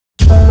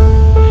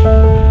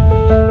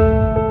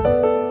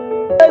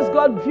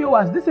God,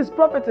 viewers, this is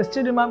Prophetess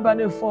Chidimma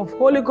Bane of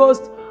Holy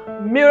Ghost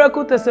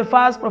Miracle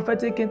Testifiers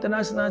Prophetic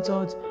International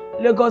Church,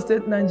 Lagos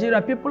State,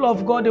 Nigeria. People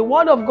of God, the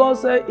word of God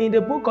said in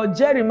the book of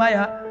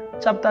Jeremiah,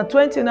 chapter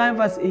 29,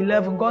 verse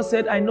 11, God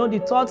said, I know the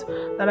thought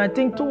that I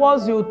think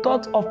towards you,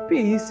 thought of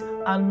peace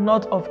and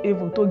not of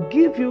evil, to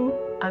give you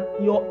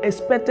your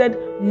expected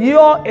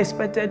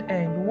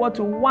end. What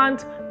you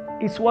want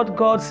is what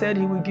God said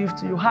He will give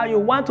to you. How you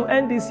want to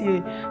end this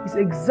year is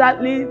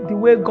exactly the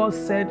way God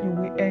said you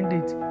will end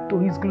it, to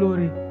His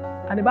glory.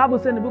 And the Bible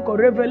says in the book of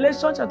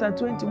Revelation, chapter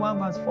 21,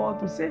 verse 4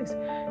 to 6,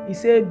 He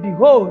said,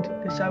 behold,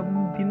 there shall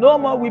be no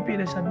more weeping,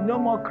 there shall be no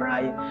more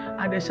crying,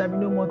 and there shall be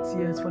no more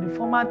tears. For the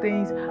former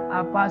things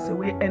are passed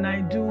away, and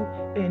I do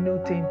a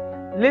new thing.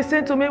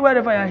 Listen to me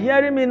wherever you're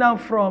hearing me now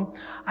from.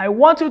 I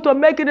want you to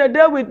make it a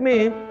day with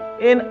me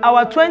in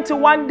our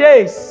 21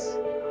 days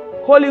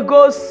Holy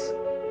Ghost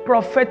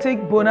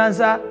Prophetic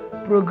Bonanza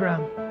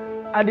program.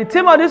 And the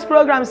theme of this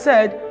program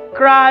said,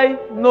 Cry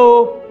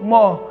No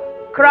More.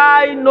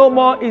 Cry No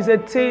More is a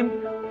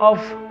theme of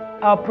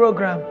our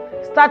program,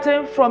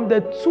 starting from the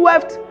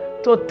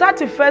 12th to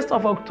 31st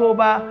of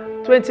October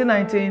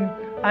 2019,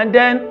 and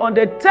then on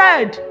the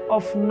 3rd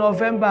of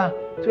November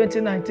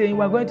 2019,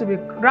 we're going to be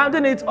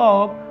rounding it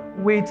up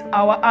with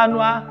our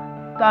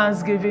annual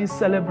Thanksgiving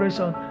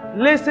celebration.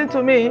 Listen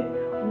to me,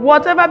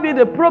 whatever be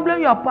the problem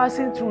you are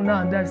passing through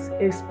now, there's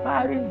an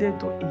expiring date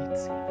to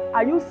it.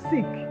 Are you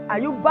sick? Are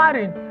you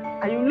barren?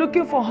 Are you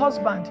looking for a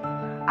husband?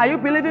 Are you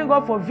believing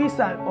God for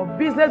visa or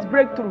business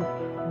breakthrough?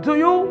 Do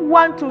you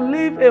want to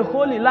live a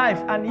holy life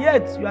and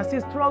yet you are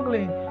still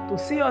struggling to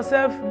see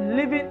yourself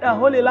living a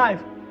holy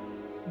life?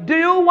 Do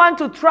you want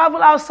to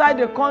travel outside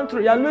the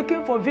country? You're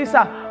looking for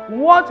visa.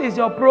 What is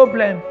your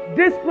problem?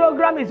 This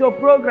program is your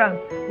program.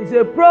 It's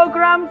a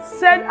program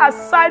set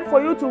aside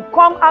for you to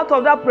come out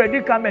of that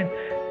predicament.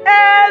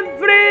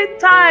 Every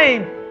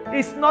time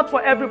it's not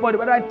for everybody,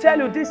 but I tell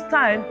you, this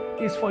time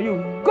is for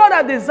you. God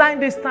has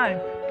designed this time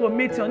to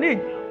meet your need.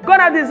 God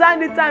has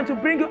designed this time to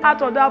bring you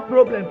out of that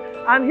problem.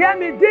 And hear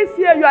me, this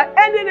year you are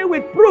ending it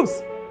with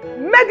proofs.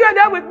 Make your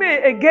day with me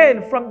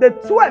again from the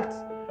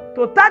 12th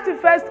to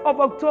 31st of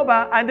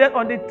October, and then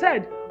on the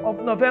 3rd of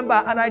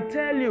November. And I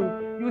tell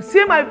you, you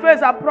see my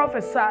face, I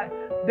prophesy.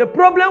 The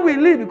problem will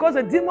leave because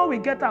the demon will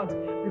get out.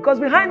 Because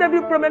behind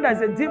every problem there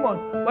is a demon.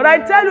 But I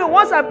tell you,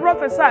 once I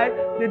prophesy,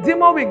 the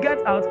demon will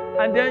get out,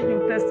 and then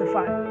you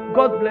testify.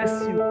 God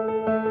bless you.